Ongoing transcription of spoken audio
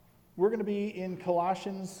We're going to be in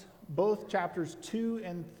Colossians, both chapters 2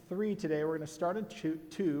 and 3 today. We're going to start in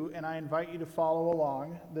 2, and I invite you to follow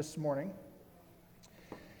along this morning.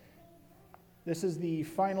 This is the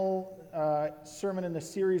final sermon in the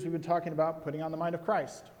series we've been talking about, putting on the mind of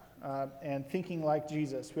Christ and thinking like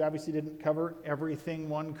Jesus. We obviously didn't cover everything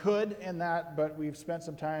one could in that, but we've spent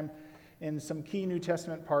some time in some key New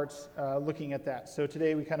Testament parts looking at that. So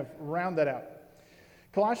today we kind of round that out.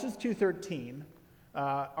 Colossians 2:13,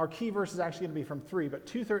 our key verse is actually going to be from 3, but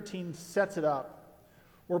 2:13 sets it up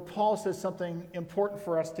where Paul says something important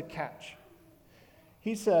for us to catch.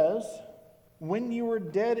 He says, "When you were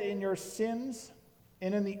dead in your sins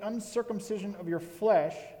and in the uncircumcision of your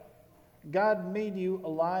flesh, God made you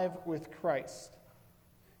alive with Christ.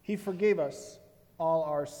 He forgave us all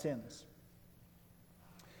our sins."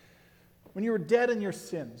 When you were dead in your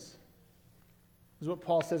sins, is what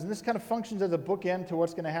Paul says. And this kind of functions as a bookend to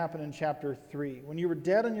what's going to happen in chapter 3. When you were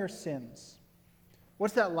dead in your sins,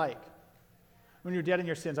 what's that like? When you're dead in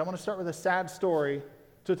your sins. I want to start with a sad story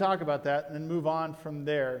to talk about that and then move on from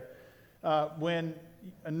there. When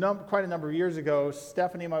quite a number of years ago,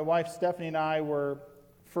 my wife Stephanie and I were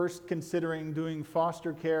first considering doing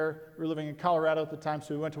foster care. We were living in Colorado at the time,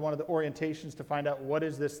 so we went to one of the orientations to find out, what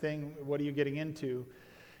is this thing? What are you getting into?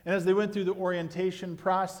 And as they went through the orientation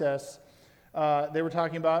process, they were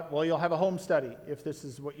talking about, well, you'll have a home study if this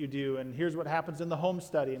is what you do, and here's what happens in the home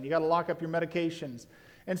study, and you got to lock up your medications.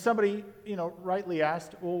 And somebody, rightly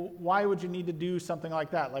asked, well, why would you need to do something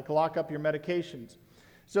like that, like lock up your medications?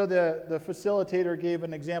 So the facilitator gave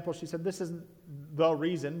an example. She said, this isn't the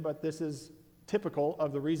reason, but this is typical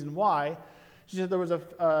of the reason why. She said there was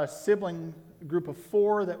a sibling group of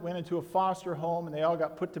 4 that went into a foster home, and they all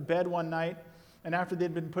got put to bed one night. And after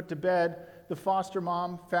they'd been put to bed, the foster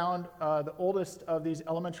mom found the oldest of these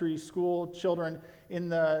elementary school children in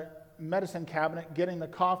the medicine cabinet getting the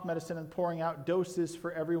cough medicine and pouring out doses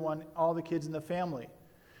for everyone, all the kids in the family.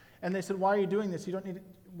 And they said, "Why are you doing this? You don't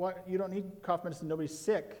need cough medicine. Nobody's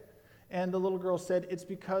sick." And the little girl said, "It's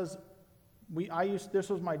because this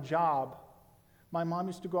was my job. My mom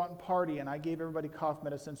used to go out and party, and I gave everybody cough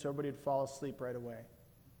medicine so everybody would fall asleep right away."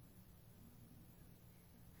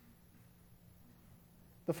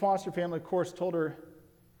 The foster family, of course, told her,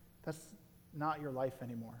 "That's not your life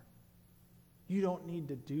anymore. You don't need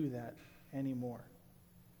to do that anymore."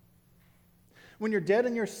 When you're dead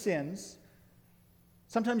in your sins,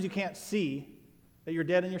 sometimes you can't see that you're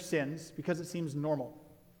dead in your sins because it seems normal.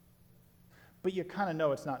 But you kind of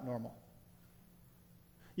know it's not normal.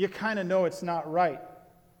 You kind of know it's not right.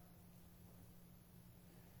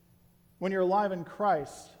 When you're alive in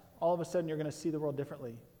Christ, all of a sudden you're going to see the world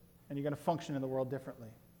differently, and you're going to function in the world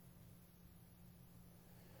differently.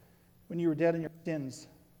 When you were dead in your sins,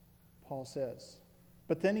 Paul says.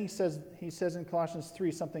 But then he says in Colossians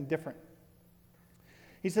 3 something different.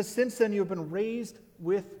 He says, "Since then you have been raised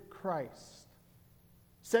with Christ.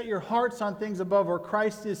 Set your hearts on things above, where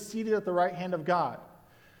Christ is seated at the right hand of God.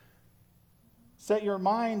 Set your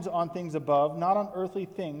minds on things above, not on earthly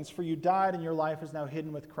things, for you died and your life is now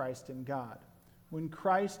hidden with Christ in God. When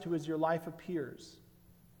Christ, who is your life, appears,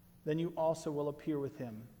 then you also will appear with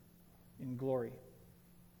him in glory."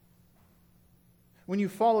 When you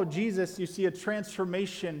follow Jesus, you see a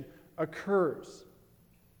transformation occurs.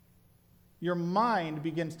 Your mind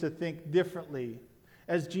begins to think differently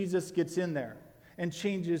as Jesus gets in there and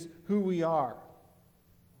changes who we are.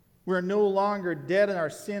 We're no longer dead in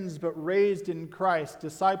our sins, but raised in Christ.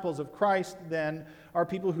 Disciples of Christ, then, are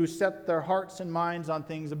people who set their hearts and minds on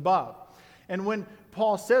things above. And when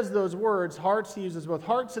Paul says those words, hearts, he uses both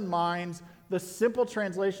hearts and minds. The simple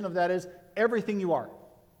translation of that is everything you are.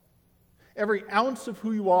 Every ounce of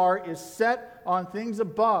who you are is set on things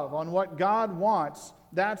above, on what God wants.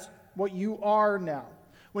 That's what you are now.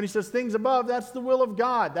 When he says things above, that's the will of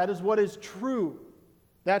God. That is what is true.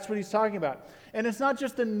 That's what he's talking about. And it's not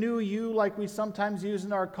just a new you like we sometimes use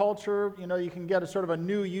in our culture. You can get a sort of a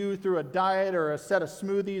new you through a diet or a set of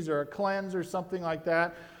smoothies or a cleanse or something like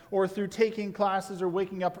that, or through taking classes or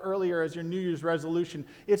waking up earlier as your New Year's resolution.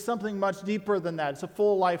 It's something much deeper than that. It's a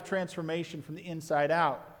full life transformation from the inside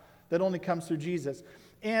out that only comes through Jesus.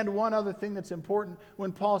 And one other thing that's important,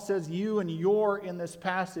 when Paul says you and your in this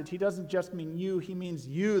passage, he doesn't just mean you, he means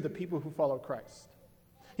you, the people who follow Christ.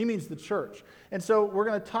 He means the church. And so we're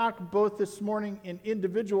going to talk both this morning in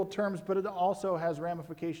individual terms, but it also has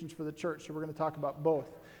ramifications for the church. So we're going to talk about both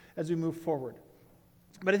as we move forward.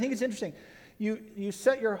 But I think it's interesting. You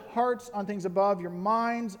set your hearts on things above, your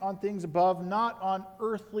minds on things above, not on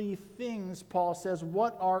earthly things, Paul says.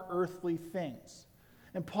 What are earthly things?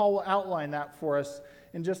 And Paul will outline that for us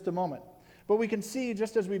in just a moment. But we can see,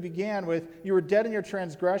 just as we began with, you were dead in your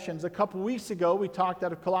transgressions. A couple weeks ago, we talked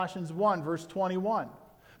out of Colossians 1, verse 21.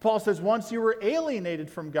 Paul says, once you were alienated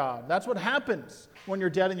from God. That's what happens when you're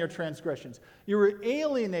dead in your transgressions. You were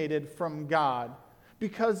alienated from God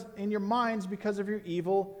because in your minds because of your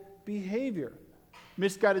evil behavior.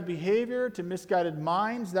 Misguided behavior to misguided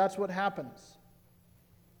minds, that's what happens.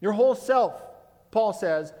 Your whole self, Paul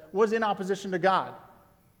says, was in opposition to God.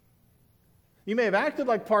 You may have acted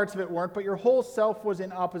like parts of it weren't, but your whole self was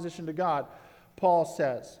in opposition to God, Paul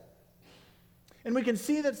says. And we can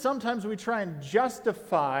see that sometimes we try and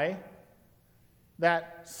justify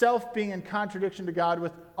that self being in contradiction to God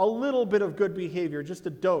with a little bit of good behavior, just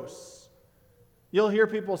a dose. You'll hear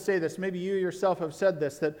people say this, maybe you yourself have said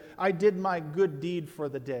this, that I did my good deed for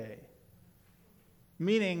the day.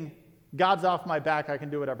 Meaning, God's off my back, I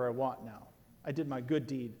can do whatever I want now. I did my good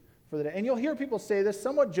deed for the day. And you'll hear people say this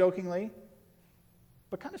somewhat jokingly,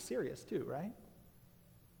 but kind of serious too, right?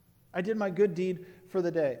 I did my good deed for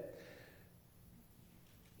the day.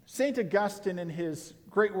 St. Augustine, in his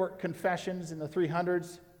great work Confessions in the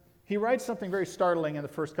 300s, he writes something very startling in the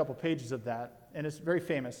first couple pages of that, and it's very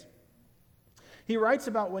famous. He writes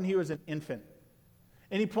about when he was an infant,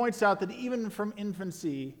 and he points out that even from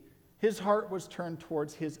infancy, his heart was turned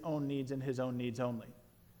towards his own needs and his own needs only.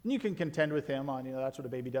 And you can contend with him on, that's what a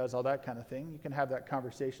baby does, all that kind of thing. You can have that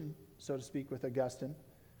conversation, so to speak, with Augustine.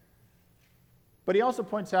 But he also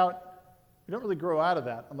points out, we don't really grow out of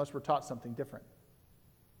that unless we're taught something different.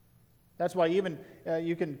 That's why even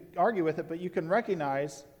you can argue with it, but you can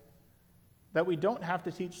recognize that we don't have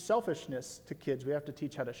to teach selfishness to kids. We have to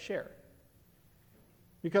teach how to share.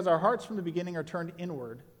 Because our hearts from the beginning are turned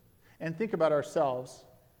inward and think about ourselves,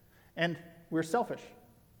 and we're selfish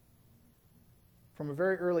from a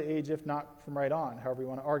very early age, if not from right on, however you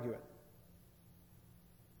want to argue it.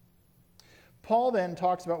 Paul then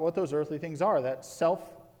talks about what those earthly things are, that self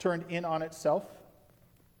turned in on itself.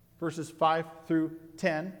 Verses 5 through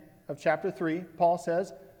 10 of chapter 3, Paul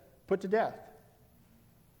says, put to death.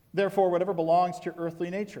 Therefore, whatever belongs to your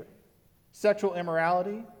earthly nature, sexual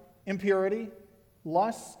immorality, impurity,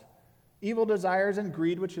 lust, evil desires, and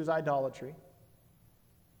greed, which is idolatry.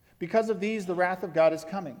 Because of these, the wrath of God is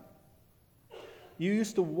coming. You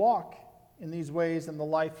used to walk in these ways in the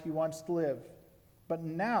life you once lived, but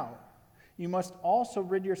now you must also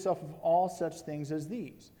rid yourself of all such things as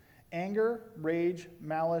these: anger, rage,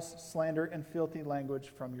 malice, slander, and filthy language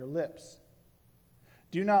from your lips.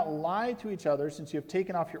 Do not lie to each other, since you have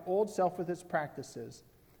taken off your old self with its practices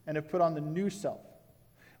and have put on the new self,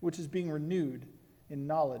 which is being renewed in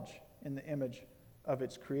knowledge in the image of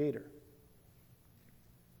its creator.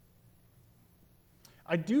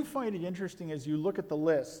 I do find it interesting as you look at the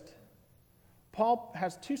list. Paul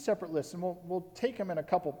has two separate lists, and we'll take them in a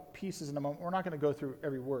couple pieces in a moment. We're not going to go through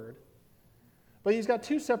every word. But he's got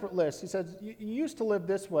two separate lists. He says, you used to live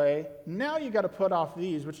this way. Now you got to put off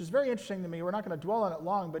these, which is very interesting to me. We're not going to dwell on it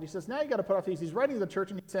long, but he says, now you got to put off these. He's writing to the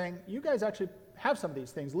church, and he's saying, you guys actually have some of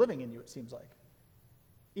these things living in you, it seems like,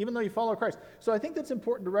 even though you follow Christ. So I think that's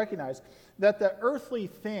important to recognize that the earthly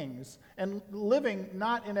things and living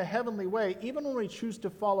not in a heavenly way, even when we choose to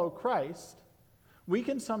follow Christ, we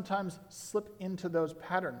can sometimes slip into those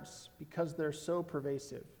patterns because they're so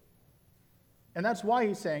pervasive. And that's why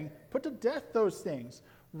he's saying, put to death those things.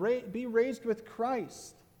 Be raised with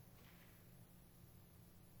Christ.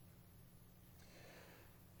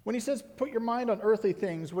 When he says, put your mind on earthly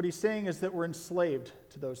things, what he's saying is that we're enslaved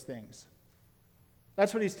to those things.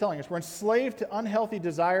 That's what he's telling us. We're enslaved to unhealthy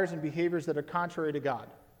desires and behaviors that are contrary to God.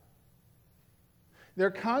 They're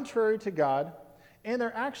contrary to God, and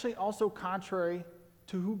they're actually also contrary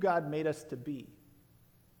to who God made us to be.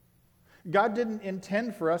 God didn't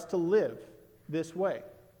intend for us to live this way.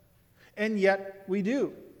 And yet we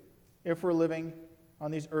do, if we're living on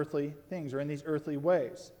these earthly things or in these earthly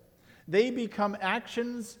ways. They become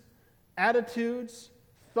actions, attitudes,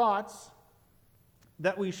 thoughts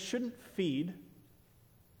that we shouldn't feed,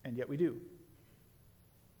 and yet we do.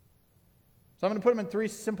 So I'm going to put them in three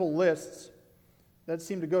simple lists that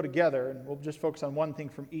seem to go together, and we'll just focus on one thing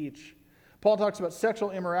from each. Paul talks about sexual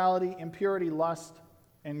immorality, impurity, lust,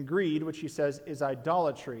 and greed, which he says is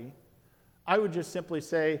idolatry. I would just simply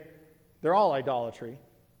say they're all idolatry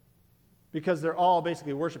because they're all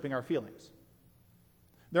basically worshiping our feelings.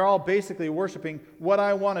 They're all basically worshiping what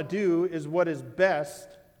I want to do is what is best,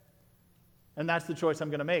 and that's the choice I'm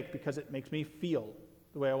going to make because it makes me feel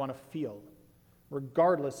the way I want to feel,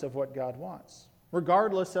 regardless of what God wants,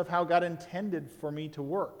 regardless of how God intended for me to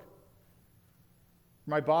work, for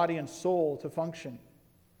my body and soul to function.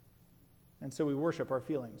 And so we worship our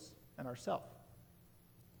feelings and ourself.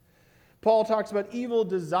 Paul talks about evil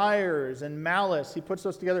desires and malice. He puts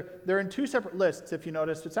those together. They're in two separate lists, if you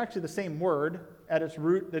notice. It's actually the same word at its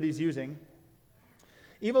root that he's using.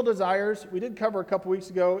 Evil desires, we did cover a couple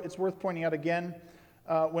weeks ago. It's worth pointing out again.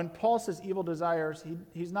 When Paul says evil desires,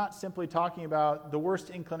 he's not simply talking about the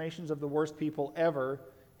worst inclinations of the worst people ever.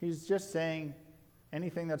 He's just saying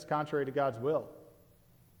anything that's contrary to God's will.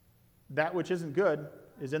 That which isn't good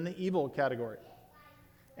is in the evil category.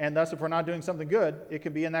 And thus, if we're not doing something good, it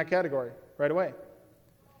can be in that category right away.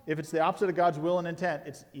 If it's the opposite of God's will and intent,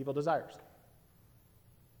 it's evil desires.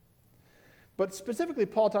 But specifically,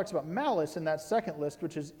 Paul talks about malice in that second list,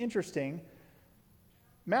 which is interesting.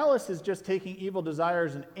 Malice is just taking evil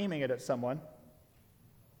desires and aiming it at someone.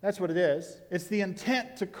 That's what it is. It's the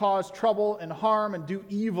intent to cause trouble and harm and do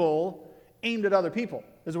evil aimed at other people,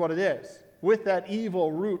 is what it is, with that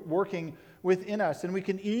evil root working within us. And we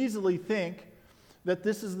can easily think that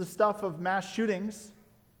this is the stuff of mass shootings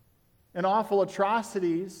and awful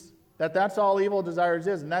atrocities, that's all evil desires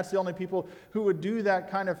is, and that's the only people who would do that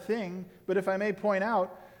kind of thing. But if I may point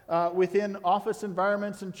out, within office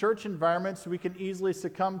environments and church environments, we can easily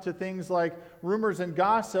succumb to things like rumors and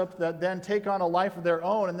gossip that then take on a life of their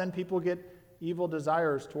own, and then people get evil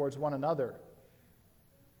desires towards one another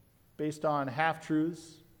based on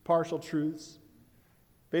half-truths, partial truths,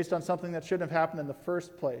 based on something that shouldn't have happened in the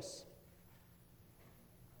first place.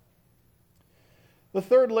 The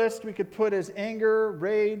third list we could put is anger,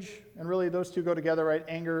 rage, and really those two go together, right?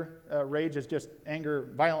 Anger, rage is just anger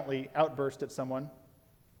violently outburst at someone.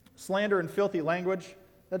 Slander and filthy language,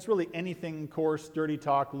 that's really anything coarse, dirty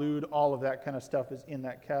talk, lewd, all of that kind of stuff is in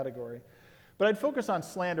that category. But I'd focus on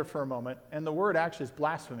slander for a moment, and the word actually is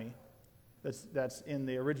blasphemy. That's in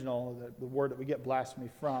the original, the word that we get blasphemy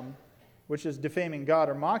from, which is defaming God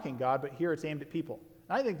or mocking God, but here it's aimed at people.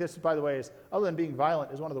 And I think this, by the way, is, other than being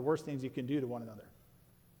violent, is one of the worst things you can do to one another.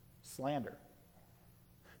 Slander.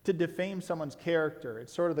 To defame someone's character.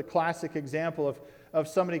 It's sort of the classic example of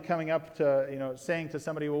somebody coming up to, saying to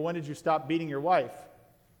somebody, well, when did you stop beating your wife?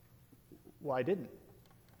 Well, I didn't.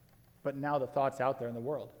 But now the thought's out there in the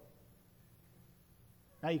world.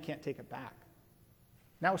 Now you can't take it back.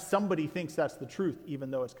 Now somebody thinks that's the truth,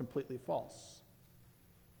 even though it's completely false.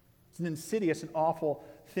 It's an insidious and awful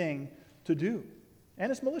thing to do.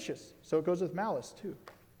 And it's malicious, so it goes with malice too.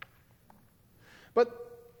 But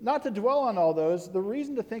not to dwell on all those, the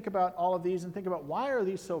reason to think about all of these and think about why are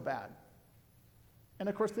these so bad? And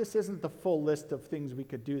of course, this isn't the full list of things we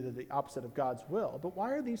could do that are the opposite of God's will, but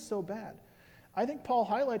why are these so bad? I think Paul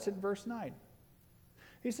highlights it in verse 9.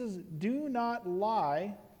 He says, do not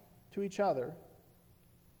lie to each other,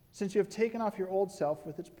 since you have taken off your old self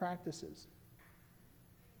with its practices.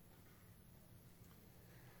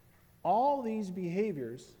 All these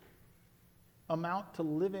behaviors amount to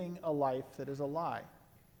living a life that is a lie.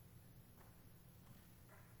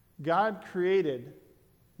 God created,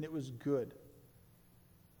 and it was good.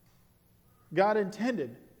 God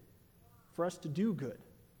intended for us to do good.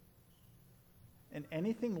 And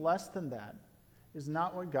anything less than that is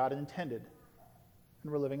not what God intended,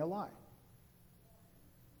 and we're living a lie.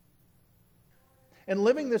 And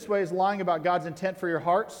living this way is lying about God's intent for your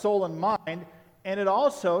heart, soul, and mind. And it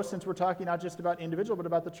also, since we're talking not just about individual, but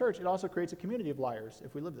about the church, it also creates a community of liars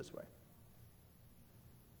if we live this way.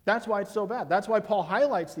 That's why it's so bad. That's why Paul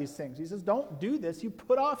highlights these things. He says, don't do this. You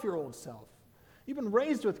put off your old self. You've been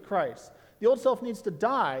raised with Christ. The old self needs to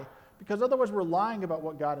die because otherwise we're lying about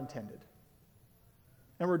what God intended.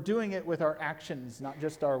 And we're doing it with our actions, not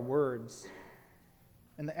just our words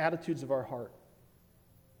and the attitudes of our heart.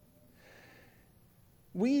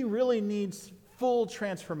 We really need full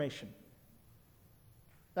transformation.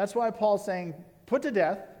 That's why Paul's saying, put to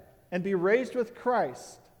death and be raised with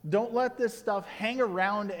Christ. Don't let this stuff hang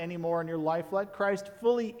around anymore in your life. Let Christ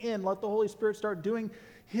fully in. Let the Holy Spirit start doing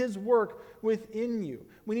His work within you.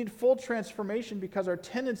 We need full transformation because our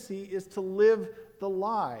tendency is to live the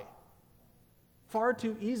lie. Far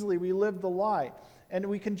too easily we live the lie. And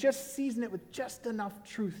we can just season it with just enough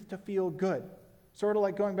truth to feel good. Sort of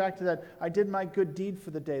like going back to that, I did my good deed for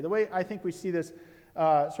the day. The way I think we see this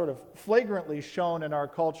sort of flagrantly shown in our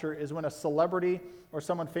culture is when a celebrity or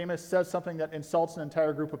someone famous says something that insults an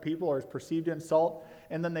entire group of people or is perceived to insult,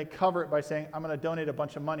 and then they cover it by saying, I'm going to donate a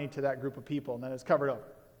bunch of money to that group of people, and then it's covered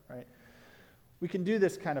up, right? We can do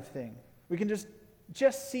this kind of thing. We can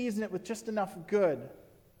just season it with just enough good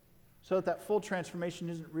so that full transformation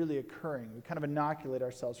isn't really occurring. We kind of inoculate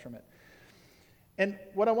ourselves from it. And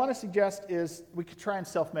what I want to suggest is we could try and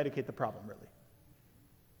self-medicate the problem, really.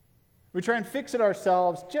 We try and fix it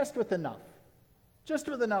ourselves just with enough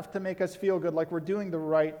to make us feel good, like we're doing the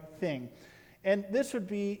right thing. And this would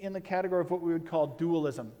be in the category of what we would call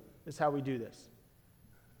dualism. is how we do this.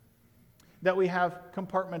 That we have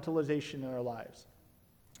compartmentalization in our lives.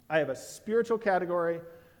 I have a spiritual category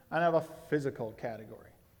and I have a physical category.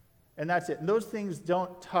 And that's it. And those things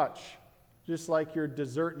don't touch. Just like your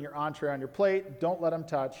dessert and your entree on your plate, don't let them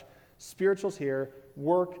touch. Spiritual's here,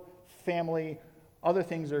 work, family, other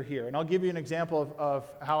things are here. And I'll give you an example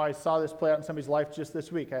of how I saw this play out in somebody's life just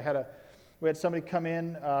this week. We had somebody come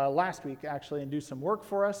in last week, actually, and do some work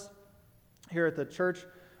for us here at the church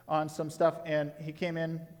on some stuff. And he came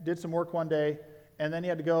in, did some work one day, and then he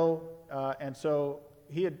had to go. And so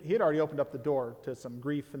he had already opened up the door to some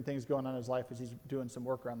grief and things going on in his life as he's doing some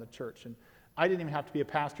work around the church. And I didn't even have to be a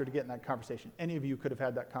pastor to get in that conversation. Any of you could have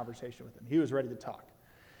had that conversation with him. He was ready to talk.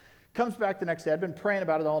 Comes back the next day. I'd been praying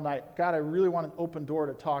about it all night. God, I really want an open door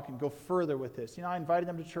to talk and go further with this. I invited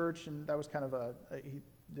him to church, and that was kind of he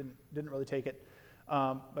didn't really take it.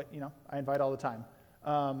 But, I invite all the time.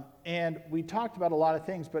 And we talked about a lot of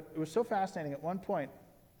things, but it was so fascinating. At one point,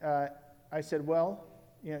 I said, well,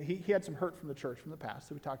 he had some hurt from the church from the past,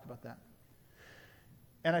 so we talked about that.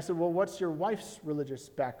 And I said, well, what's your wife's religious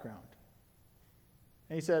background?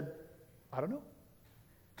 And he said, I don't know.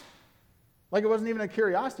 Like it wasn't even a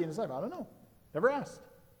curiosity in his life. I don't know. Never asked.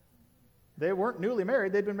 They weren't newly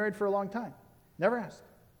married. They'd been married for a long time. Never asked.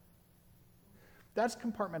 That's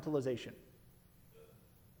compartmentalization.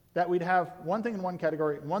 That we'd have one thing in one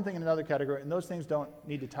category, one thing in another category, and those things don't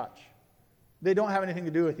need to touch. They don't have anything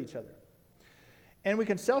to do with each other. And we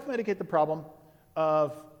can self-medicate the problem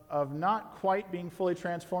of not quite being fully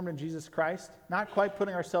transformed in Jesus Christ, not quite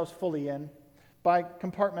putting ourselves fully in, by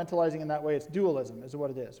compartmentalizing in that way. It's dualism is what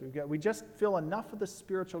it is. We just fill enough of the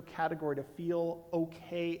spiritual category to feel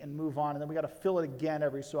okay and move on, and then we got to fill it again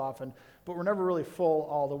every so often, but we're never really full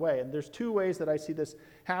all the way. And there's two ways that I see this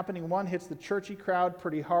happening. One hits the churchy crowd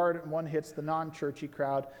pretty hard, and one hits the non-churchy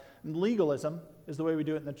crowd. And legalism is the way we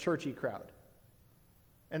do it in the churchy crowd.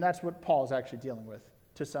 And that's what Paul is actually dealing with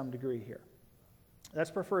to some degree here. That's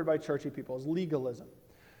preferred by churchy people, is legalism.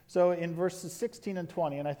 So in verses 16 and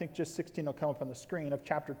 20, and I think just 16 will come up on the screen of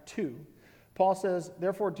chapter 2, Paul says,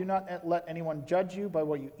 therefore do not let anyone judge you by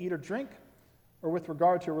what you eat or drink, or with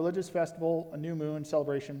regard to a religious festival, a new moon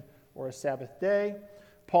celebration, or a Sabbath day.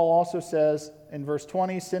 Paul also says in verse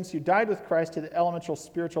 20, since you died with Christ to the elemental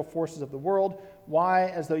spiritual forces of the world, why,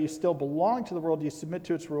 as though you still belong to the world, do you submit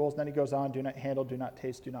to its rules? And then he goes on, do not handle, do not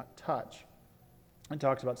taste, do not touch, and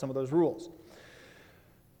talks about some of those rules.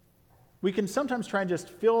 We can sometimes try and just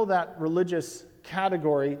fill that religious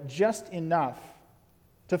category just enough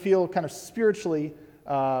to feel kind of spiritually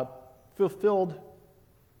fulfilled,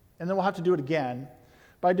 and then we'll have to do it again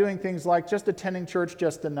by doing things like just attending church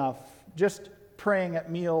just enough, just praying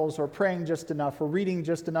at meals, or praying just enough, or reading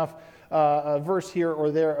just enough a verse here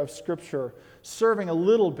or there of Scripture, serving a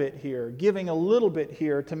little bit here, giving a little bit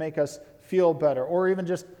here to make us feel better, or even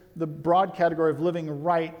just the broad category of living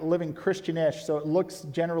right, living Christianish, so it looks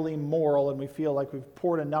generally moral and we feel like we've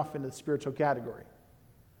poured enough into the spiritual category.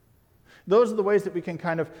 Those are the ways that we can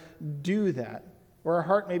kind of do that, where our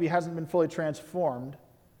heart maybe hasn't been fully transformed,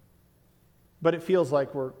 but it feels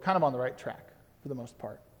like we're kind of on the right track for the most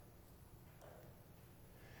part.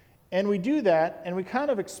 And we do that, and we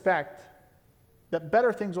kind of expect that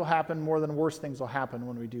better things will happen more than worse things will happen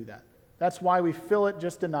when we do that. That's why we fill it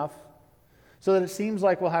just enough, so that it seems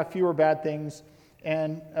like we'll have fewer bad things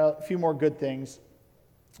and a few more good things.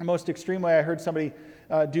 The most extreme way I heard somebody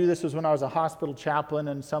do this was when I was a hospital chaplain,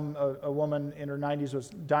 and a woman in her 90s was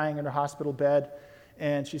dying in her hospital bed,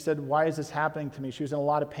 and she said, why is this happening to me? She was in a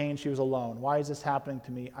lot of pain. She was alone. Why is this happening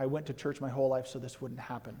to me? I went to church my whole life so this wouldn't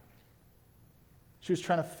happen. She was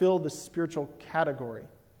trying to fill the spiritual category.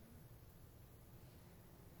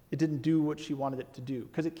 It didn't do what she wanted it to do,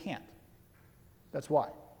 because it can't. That's why.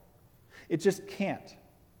 It just can't.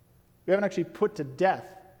 We haven't actually put to death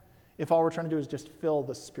if all we're trying to do is just fill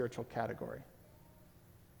the spiritual category.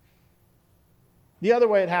 The other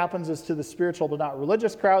way it happens is to the spiritual but not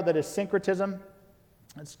religious crowd, that is syncretism.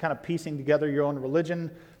 It's kind of piecing together your own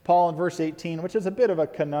religion. Paul in verse 18, which is a bit of a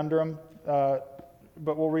conundrum,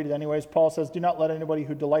 but we'll read it anyways. Paul says, do not let anybody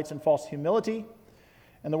who delights in false humility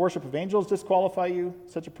and the worship of angels disqualify you.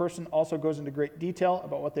 Such a person also goes into great detail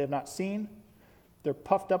about what they have not seen. They're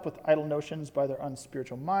puffed up with idle notions by their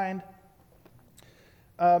unspiritual mind.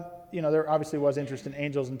 There obviously was interest in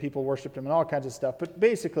angels and people worshipped them and all kinds of stuff. But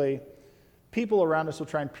basically, people around us will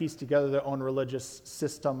try and piece together their own religious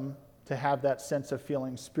system to have that sense of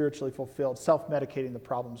feeling spiritually fulfilled, self-medicating the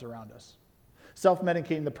problems around us.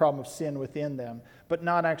 Self-medicating the problem of sin within them, but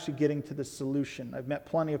not actually getting to the solution. I've met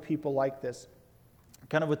plenty of people like this.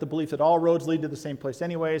 kind of with the belief that all roads lead to the same place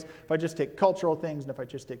anyways. If I just take cultural things and if I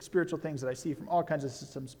just take spiritual things that I see from all kinds of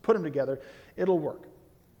systems, put them together, it'll work.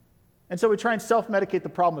 And so we try and self-medicate the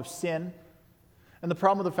problem of sin and the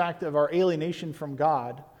problem of the fact of our alienation from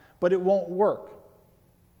God, but it won't work.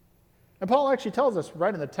 And Paul actually tells us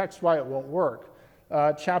right in the text why it won't work.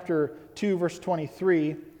 Chapter 2, verse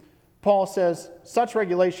 23, Paul says, such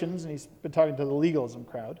regulations, and he's been talking to the legalism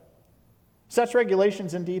crowd, such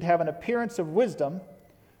regulations indeed have an appearance of wisdom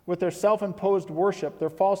with their self-imposed worship, their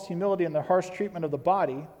false humility, and their harsh treatment of the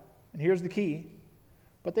body, and here's the key,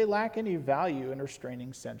 but they lack any value in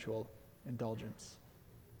restraining sensual indulgence.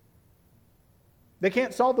 They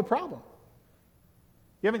can't solve the problem.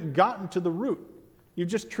 You haven't gotten to the root. You've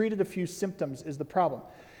just treated a few symptoms is the problem.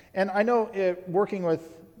 And I know working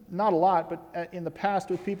with, not a lot, but in the past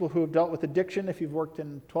with people who have dealt with addiction, if you've worked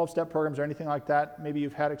in 12-step programs or anything like that, maybe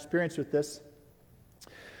you've had experience with this.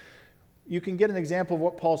 You can get an example of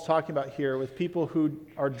what Paul's talking about here with people who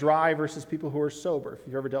are dry versus people who are sober. If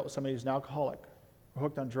you've ever dealt with somebody who's an alcoholic or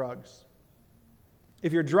hooked on drugs.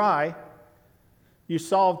 If you're dry, you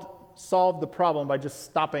solved the problem by just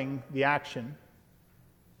stopping the action,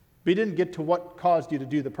 but you didn't get to what caused you to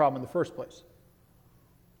do the problem in the first place.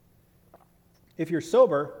 If you're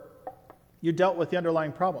sober, you dealt with the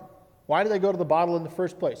underlying problem. Why did I go to the bottle in the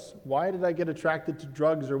first place? Why did I get attracted to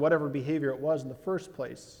drugs or whatever behavior it was in the first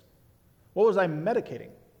place? What was I medicating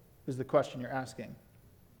is the question you're asking.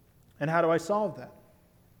 And how do I solve that?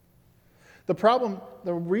 The problem,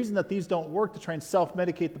 the reason that these don't work to try and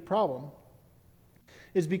self-medicate the problem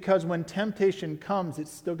is because when temptation comes,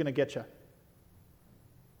 it's still going to get you.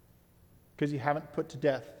 Because you haven't put to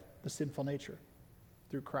death the sinful nature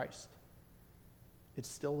through Christ. It's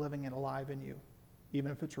still living and alive in you,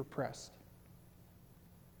 even if it's repressed.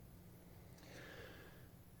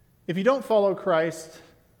 If you don't follow Christ,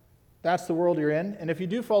 that's the world you're in. And if you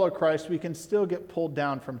do follow Christ, we can still get pulled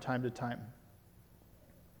down from time to time.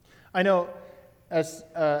 I know as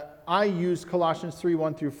I use Colossians 3,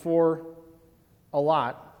 1 through 4 a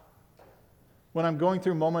lot when I'm going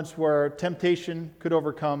through moments where temptation could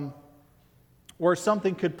overcome, where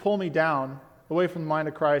something could pull me down away from the mind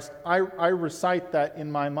of Christ. I recite that in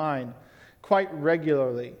my mind quite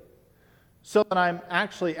regularly so that I'm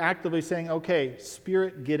actually actively saying, okay,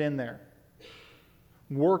 Spirit, get in there.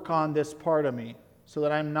 Work on this part of me so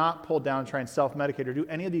that I'm not pulled down and try and self-medicate or do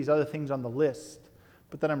any of these other things on the list,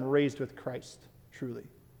 but that I'm raised with Christ, truly.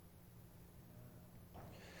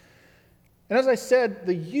 And as I said,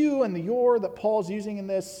 the you and the your that Paul's using in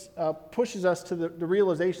this pushes us to the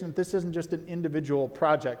realization that this isn't just an individual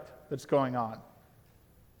project that's going on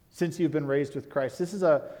since you've been raised with Christ. This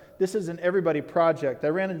is an everybody project. I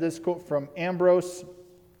ran into this quote from Ambrose,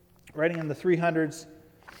 writing in the 300s.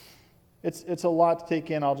 It's a lot to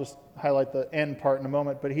take in. I'll just highlight the end part in a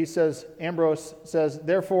moment. But Ambrose says,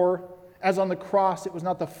 therefore, as on the cross, it was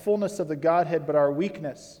not the fullness of the Godhead, but our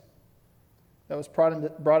weakness that was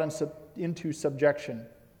brought into subjection.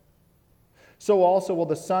 So also will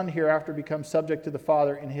the Son hereafter become subject to the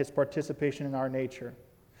Father in his participation in our nature.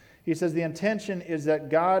 He says the intention is that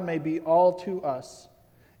God may be all to us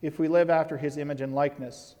if we live after his image and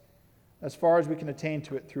likeness, as far as we can attain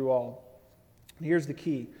to it through all. And here's the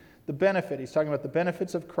key. The benefit, he's talking about the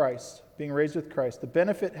benefits of Christ, being raised with Christ. The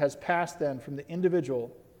benefit has passed then from the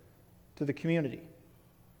individual to the community.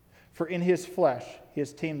 For in his flesh, he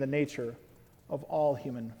has tamed the nature of all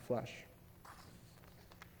human flesh.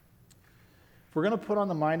 If we're going to put on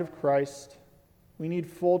the mind of Christ, we need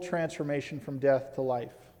full transformation from death to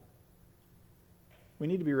life. We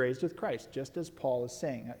need to be raised with Christ, just as Paul is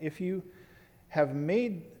saying. Now, if you haven't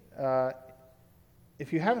made the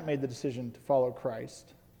decision to follow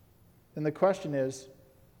Christ, then the question is,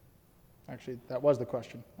 actually, that was the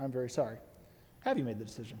question. I'm very sorry. Have you made the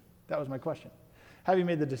decision? That was my question. Have you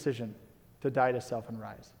made the decision to die to self and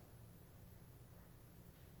rise?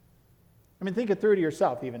 I mean, think it through to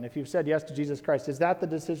yourself, even. If you've said yes to Jesus Christ, is that the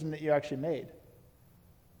decision that you actually made?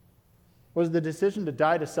 Was the decision to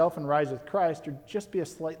die to self and rise with Christ, or just be a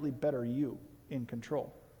slightly better you in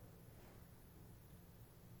control?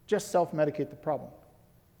 Just self-medicate the problem.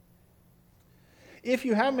 If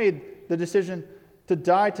you have made the decision to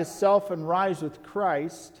die to self and rise with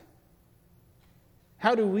Christ,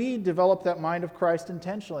 how do we develop that mind of Christ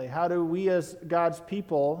intentionally? How do we as God's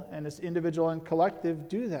people and as individual and collective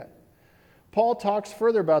do that? Paul talks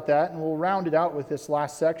further about that, and we'll round it out with this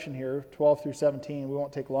last section here, 12 through 17. We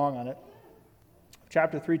won't take long on it.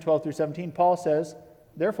 Chapter 3, 12 through 17, Paul says,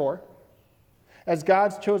 therefore, as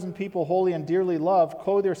God's chosen people, holy and dearly loved,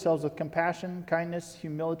 clothe yourselves with compassion, kindness,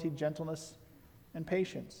 humility, gentleness, and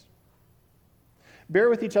patience. Bear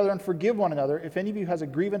with each other and forgive one another if any of you has a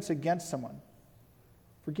grievance against someone.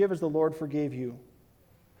 Forgive as the Lord forgave you.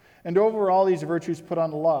 And over all these virtues put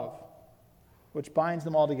on love, which binds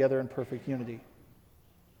them all together in perfect unity.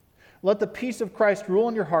 Let the peace of Christ rule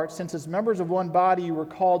in your hearts, since as members of one body you were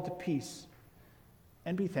called to peace.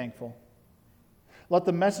 And be thankful. Let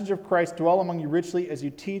the message of Christ dwell among you richly as you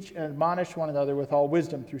teach and admonish one another with all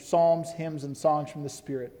wisdom through psalms, hymns, and songs from the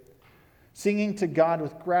Spirit, singing to God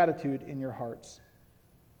with gratitude in your hearts.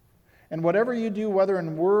 And whatever you do, whether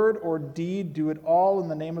in word or deed, do it all in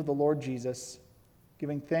the name of the Lord Jesus,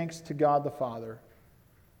 giving thanks to God the Father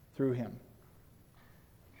through him.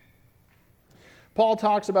 Paul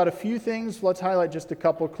talks about a few things. Let's highlight just a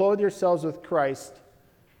couple. Clothe yourselves with Christ.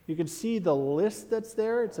 You can see the list that's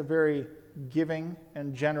there. It's a very giving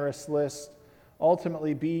and generous list.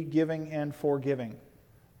 Ultimately, be giving and forgiving.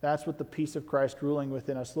 That's what the peace of Christ ruling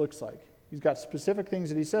within us looks like. He's got specific things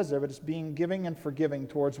that he says there, but it's being giving and forgiving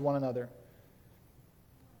towards one another.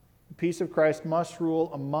 The peace of Christ must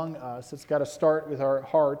rule among us. It's got to start with our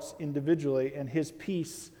hearts individually, and his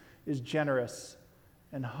peace is generous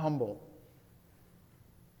and humble.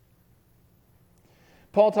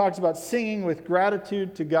 Paul talks about singing with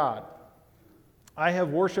gratitude to God. I have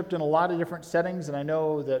worshiped in a lot of different settings, and I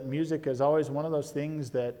know that music is always one of those things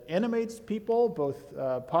that animates people, both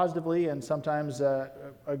positively and sometimes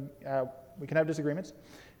we can have disagreements,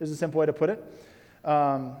 is a simple way to put it.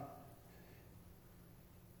 But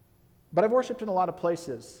I've worshiped in a lot of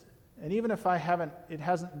places, and even if it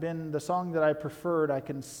hasn't been the song that I preferred, I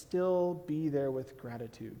can still be there with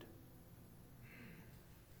gratitude.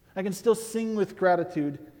 I can still sing with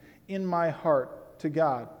gratitude in my heart to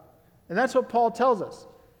God. And that's what Paul tells us.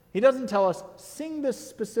 He doesn't tell us, sing this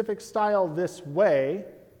specific style this way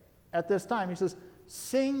at this time. He says,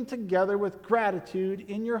 sing together with gratitude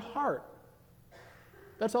in your heart.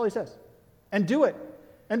 That's all he says. And do it.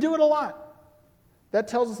 And do it a lot. That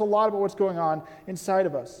tells us a lot about what's going on inside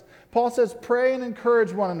of us. Paul says, pray and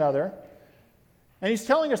encourage one another. And he's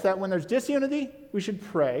telling us that when there's disunity, we should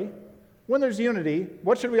pray. When there's unity,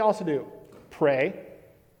 what should we also do? Pray.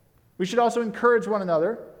 We should also encourage one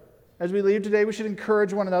another. As we leave today, we should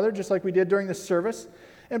encourage one another, just like we did during this service.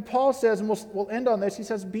 And Paul says, and we'll end on this, he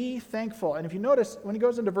says, be thankful. And if you notice, when he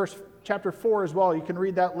goes into chapter 4 as well, you can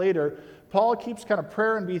read that later, Paul keeps kind of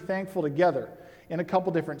prayer and be thankful together in a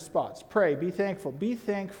couple different spots. Pray, be thankful, be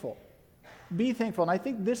thankful, be thankful. And I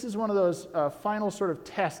think this is one of those final sort of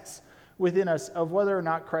tests within us of whether or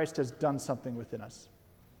not Christ has done something within us.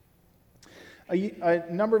 A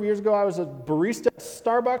number of years ago, I was a barista at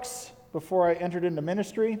Starbucks before I entered into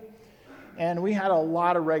ministry. And we had a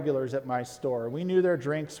lot of regulars at my store. We knew their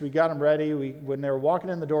drinks. We got them ready. When they were walking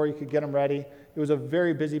in the door, you could get them ready. It was a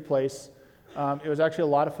very busy place. It was actually a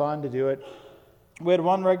lot of fun to do it. We had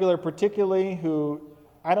one regular particularly who,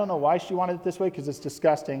 I don't know why she wanted it this way because it's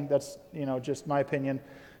disgusting. That's, just my opinion.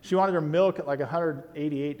 She wanted her milk at like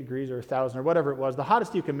 188 degrees or 1,000 or whatever it was. The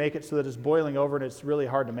hottest you can make it so that it's boiling over and it's really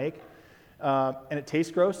hard to make. And it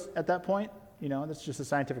tastes gross at that point. That's just a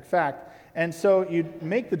scientific fact. And so you'd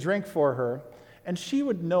make the drink for her, and she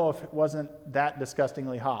would know if it wasn't that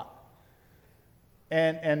disgustingly hot.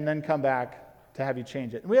 And then come back to have you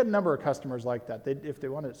change it. And we had a number of customers like that. If they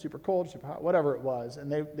wanted it super cold, super hot, whatever it was,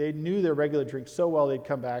 and they knew their regular drink so well, they'd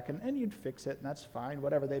come back, and you'd fix it, and that's fine,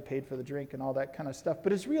 whatever they paid for the drink and all that kind of stuff.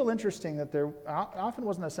 But it's real interesting that there often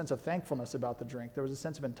wasn't a sense of thankfulness about the drink. There was a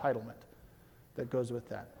sense of entitlement that goes with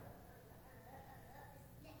that.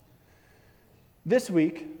 This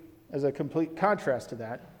week, as a complete contrast to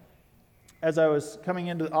that, as I was coming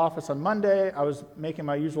into the office on Monday, I was making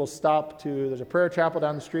my usual stop there's a prayer chapel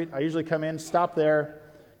down the street. I usually come in, stop there,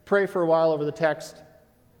 pray for a while over the text,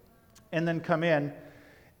 and then come in.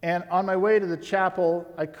 And on my way to the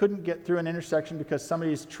chapel, I couldn't get through an intersection because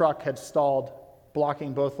somebody's truck had stalled,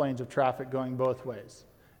 blocking both lanes of traffic going both ways.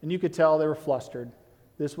 And you could tell they were flustered.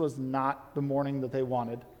 This was not the morning that they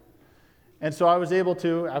wanted. And so I was able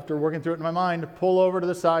to, after working through it in my mind, pull over to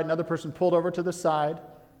the side. Another person pulled over to the side.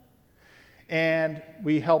 And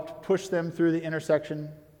we helped push them through the intersection.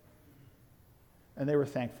 And they were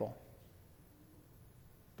thankful.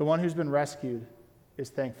 The one who's been rescued is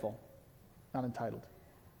thankful, not entitled.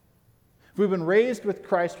 If we've been raised with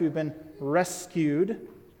Christ, we've been rescued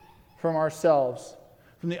from ourselves,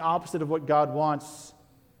 from the opposite of what God wants,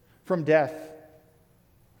 from death.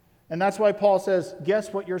 And that's why Paul says,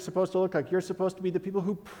 guess what you're supposed to look like? You're supposed to be the people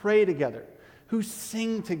who pray together, who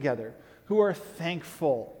sing together, who are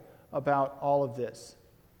thankful about all of this.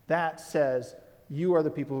 That says you are the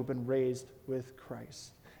people who've been raised with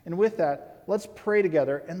Christ. And with that, let's pray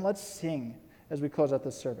together and let's sing as we close out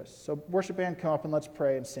this service. So worship band, come up and let's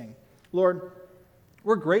pray and sing. Lord,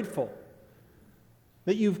 We're grateful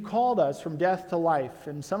that you've called us from death to life.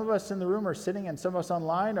 And some of us in the room are sitting, and some of us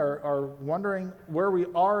online are wondering where we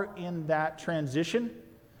are in that transition.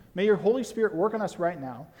 May your Holy Spirit work on us right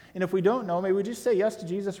now. And if we don't know, may we just say yes to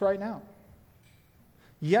Jesus right now.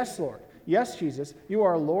 Yes, Lord. Yes, Jesus, you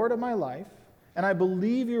are Lord of my life, and I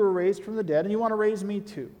believe you were raised from the dead, and you want to raise me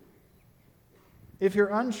too. If you're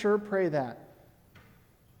unsure, pray that.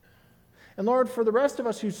 And Lord, for the rest of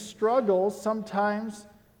us who struggle sometimes,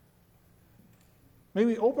 may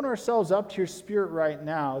we open ourselves up to your Spirit right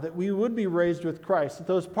now, that we would be raised with Christ, that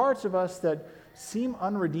those parts of us that seem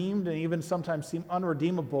unredeemed and even sometimes seem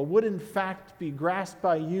unredeemable would in fact be grasped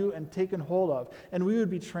by you and taken hold of, and we would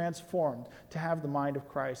be transformed to have the mind of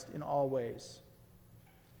Christ in all ways.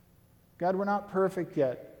 God, we're not perfect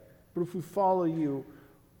yet, but if we follow you,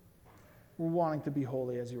 we're wanting to be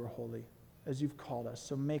holy as you are holy, as you've called us.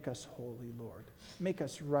 So make us holy, Lord. Make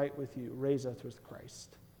us right with you. Raise us with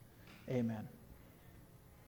Christ. Amen.